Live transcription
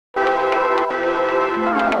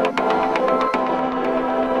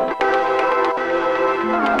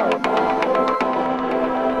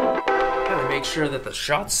sure that the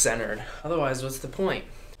shot's centered. Otherwise, what's the point?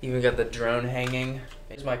 Even got the drone hanging.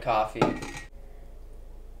 Here's my coffee.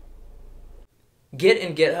 Git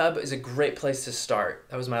and GitHub is a great place to start.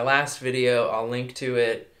 That was my last video. I'll link to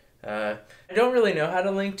it. I don't really know how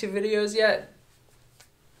to link to videos yet.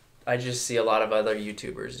 I just see a lot of other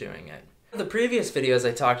YouTubers doing it. In the previous videos,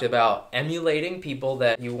 I talked about emulating people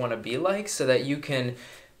that you want to be like so that you can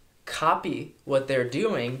copy what they're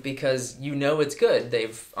doing because you know it's good.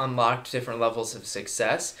 They've unlocked different levels of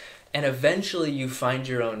success, and eventually you find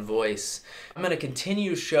your own voice. I'm going to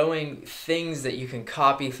continue showing things that you can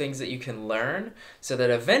copy, things that you can learn, so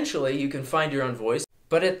that eventually you can find your own voice.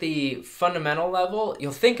 But at the fundamental level,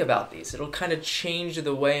 you'll think about these. It'll kind of change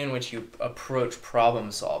the way in which you approach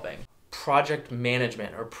problem solving. Project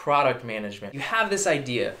management or product management. You have this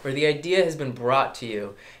idea, or the idea has been brought to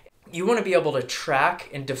you. You want to be able to track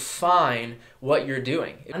and define what you're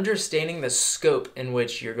doing, understanding the scope in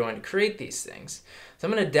which you're going to create these things. So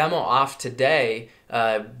I'm going to demo off today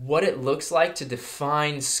what it looks like to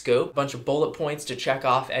define scope, a bunch of bullet points to check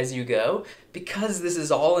off as you go. Because this is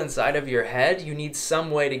all inside of your head, you need some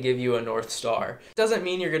way to give you a North Star. It doesn't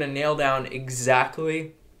mean you're going to nail down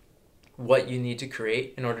exactly what you need to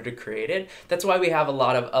create in order to create it. That's why we have a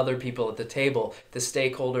lot of other people at the table, the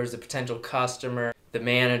stakeholders, the potential customer, the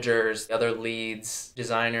managers, the other leads,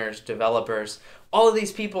 designers, developers. All of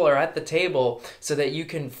these people are at the table so that you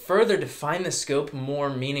can further define the scope more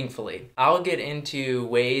meaningfully. I'll get into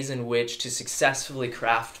ways in which to successfully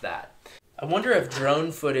craft that. I wonder if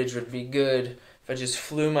drone footage would be good if I just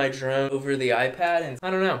flew my drone over the iPad, and I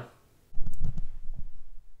don't know.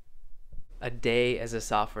 A day as a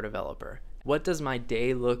software developer. What does my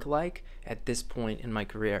day look like at this point in my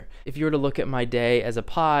career? If you were to look at my day as a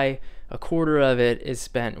pie, a quarter of it is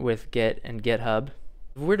spent with Git and GitHub.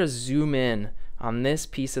 If we're to zoom in on this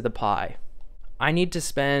piece of the pie, I need to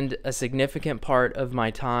spend a significant part of my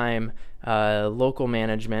time local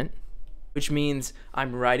management, which means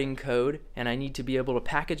I'm writing code and I need to be able to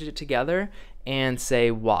package it together and say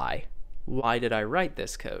why. Why did I write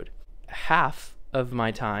this code? Half of my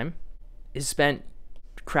time is spent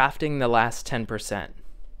crafting the last 10%,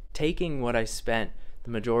 taking what I spent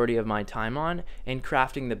the majority of my time on and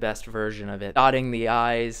crafting the best version of it, dotting the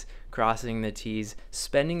I's, crossing the T's,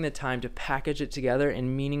 spending the time to package it together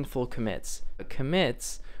in meaningful commits.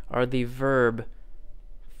 Commits are the verb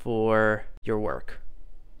for your work,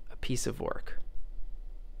 a piece of work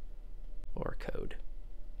or code.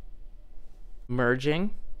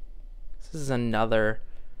 Merging, this is another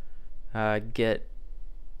Git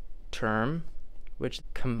term, which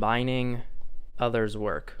combining others'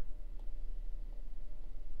 work.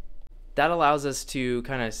 That allows us to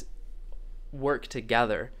kind of work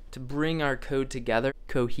together to bring our code together,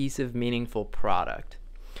 cohesive, meaningful product.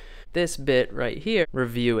 This bit right here,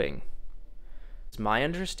 reviewing. It's my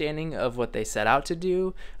understanding of what they set out to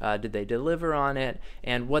do, did they deliver on it,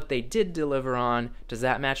 and what they did deliver on, does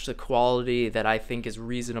that match the quality that I think is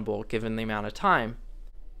reasonable given the amount of time?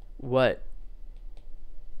 What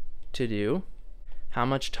to do, how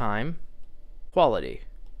much time, quality.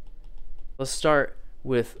 Let's start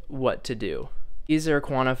with what to do. These are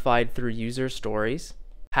quantified through user stories,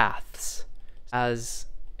 paths. As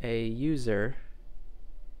a user,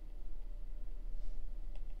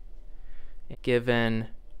 given,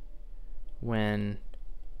 when,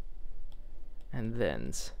 and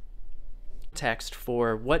thens. Text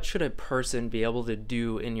for what should a person be able to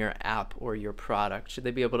do in your app or your product? Should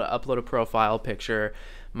they be able to upload a profile picture,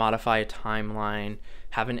 modify a timeline,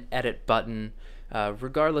 have an edit button?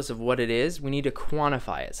 Regardless of what it is, we need to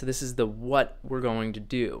quantify it. So this is the what we're going to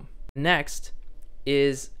do. Next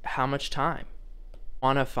is how much time.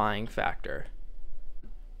 Quantifying factor.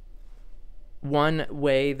 One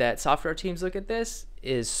way that software teams look at this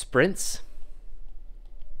is sprints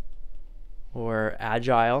or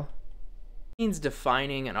agile. It means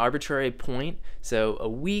defining an arbitrary point, so a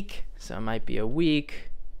week, so it might be a week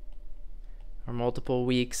or multiple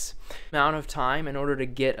weeks, amount of time in order to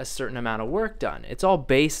get a certain amount of work done. It's all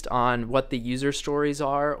based on what the user stories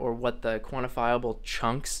are or what the quantifiable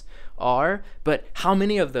chunks are, but how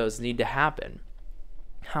many of those need to happen?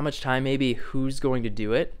 How much time, maybe who's going to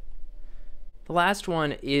do it? The last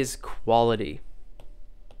one is quality.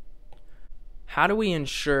 How do we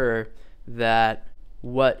ensure that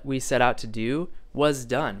what we set out to do was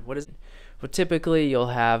done? Well, typically you'll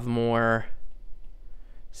have more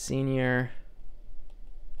senior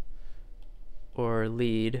or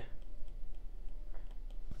lead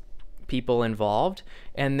people involved,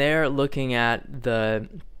 and they're looking at the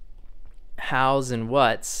hows and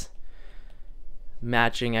whats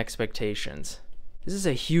matching expectations. This is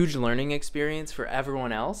a huge learning experience for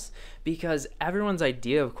everyone else because everyone's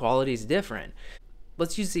idea of quality is different.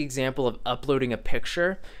 Let's use the example of uploading a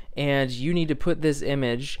picture, and you need to put this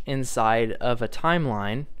image inside of a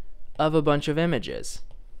timeline of a bunch of images.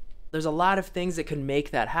 There's a lot of things that can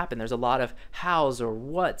make that happen. There's a lot of hows or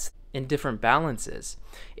whats in different balances.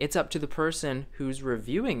 It's up to the person who's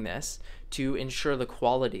reviewing this to ensure the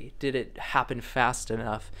quality. Did it happen fast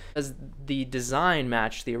enough? Does the design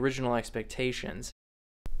match the original expectations?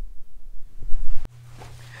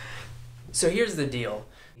 So here's the deal.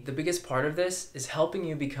 The biggest part of this is helping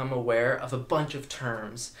you become aware of a bunch of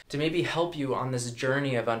terms to maybe help you on this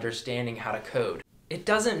journey of understanding how to code. It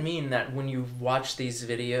doesn't mean that when you watch these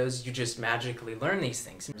videos, you just magically learn these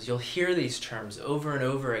things. You'll hear these terms over and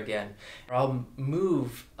over again. I'll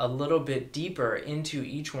move a little bit deeper into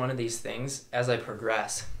each one of these things as I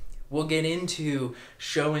progress. We'll get into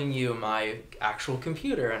showing you my actual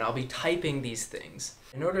computer, and I'll be typing these things.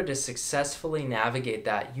 In order to successfully navigate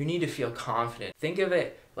that, you need to feel confident. Think of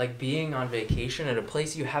it like being on vacation at a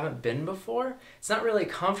place you haven't been before. It's not really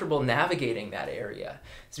comfortable navigating that area.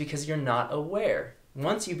 It's because you're not aware.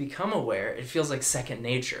 Once you become aware, it feels like second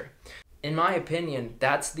nature. In my opinion,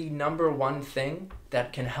 that's the #1 thing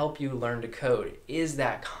that can help you learn to code, is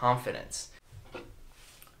that confidence.